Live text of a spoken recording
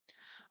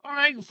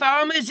Alright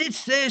farmers,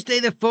 it's Thursday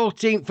the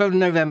 14th of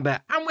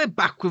November and we're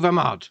back with a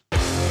mod.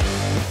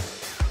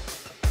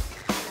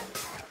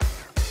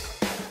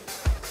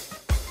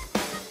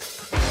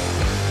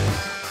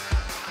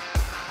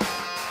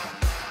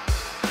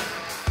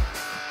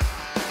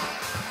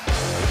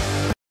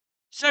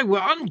 So we're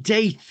on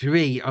day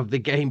 3 of the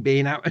game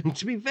being out, and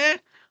to be fair,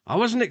 I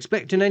wasn't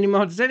expecting any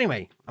mods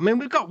anyway. I mean,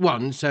 we've got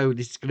one, so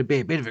this is going to be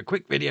a bit of a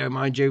quick video,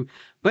 mind you,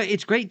 but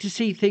it's great to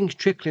see things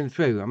trickling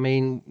through. I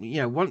mean,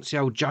 you know, once the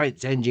old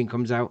Giants engine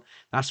comes out,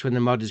 that's when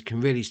the modders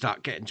can really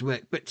start getting to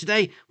work. But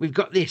today, we've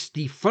got this,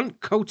 the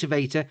Front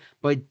Cultivator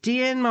by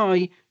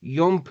DMI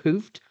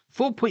Yompoofed,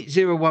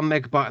 4.01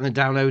 megabyte on the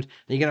download, and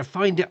you're going to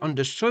find it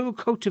under soil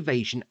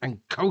cultivation and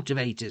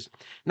cultivators.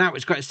 Now,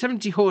 it's got a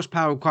 70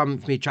 horsepower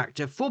requirement for your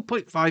tractor,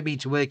 4.5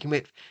 meter working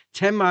width,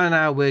 10 mile an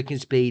hour working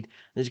speed,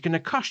 and it's going to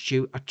cost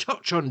you a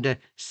touch under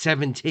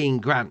 17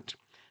 grand.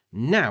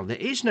 Now, there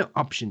is no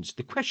options.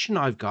 The question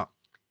I've got,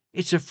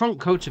 it's a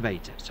front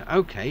cultivator. So,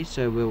 okay,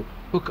 so we'll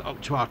hook it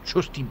up to our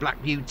trusty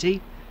Black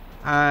Beauty,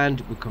 and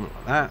we'll come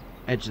like that,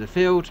 edge of the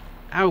field,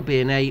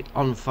 LB&A,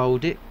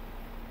 unfold it.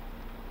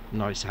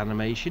 Nice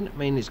animation. I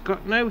mean, it's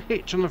got no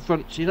hitch on the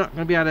front, so you're not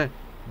going to be able to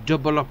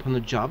double up on the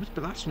jobs,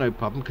 but that's no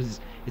problem because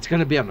it's going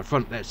to be on the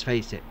front, let's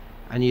face it,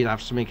 and you'll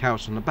have something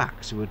else on the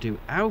back. So we'll do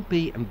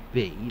LB and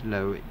B,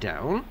 lower it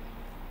down.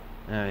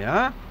 There we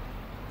are,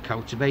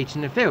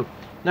 cultivating the field.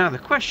 Now the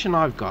question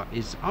I've got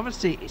is,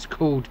 obviously it's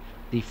called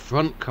the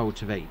front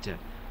cultivator,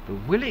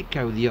 but will it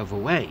go the other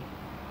way?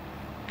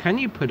 Can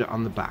you put it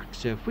on the back?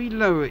 So if we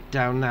lower it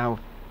down now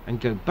and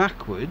go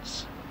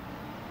backwards,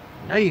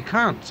 no you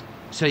can't.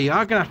 So you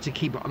are going to have to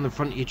keep it on the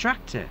front of your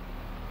tractor.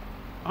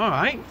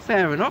 Alright,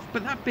 fair enough.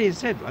 But that being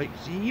said, like,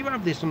 so you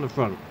have this on the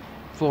front,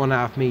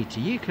 4.5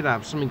 meter. You could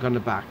have something on the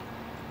back,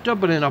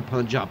 doubling up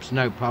on the jobs,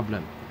 no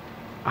problem.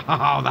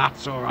 Oh,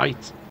 that's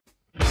alright.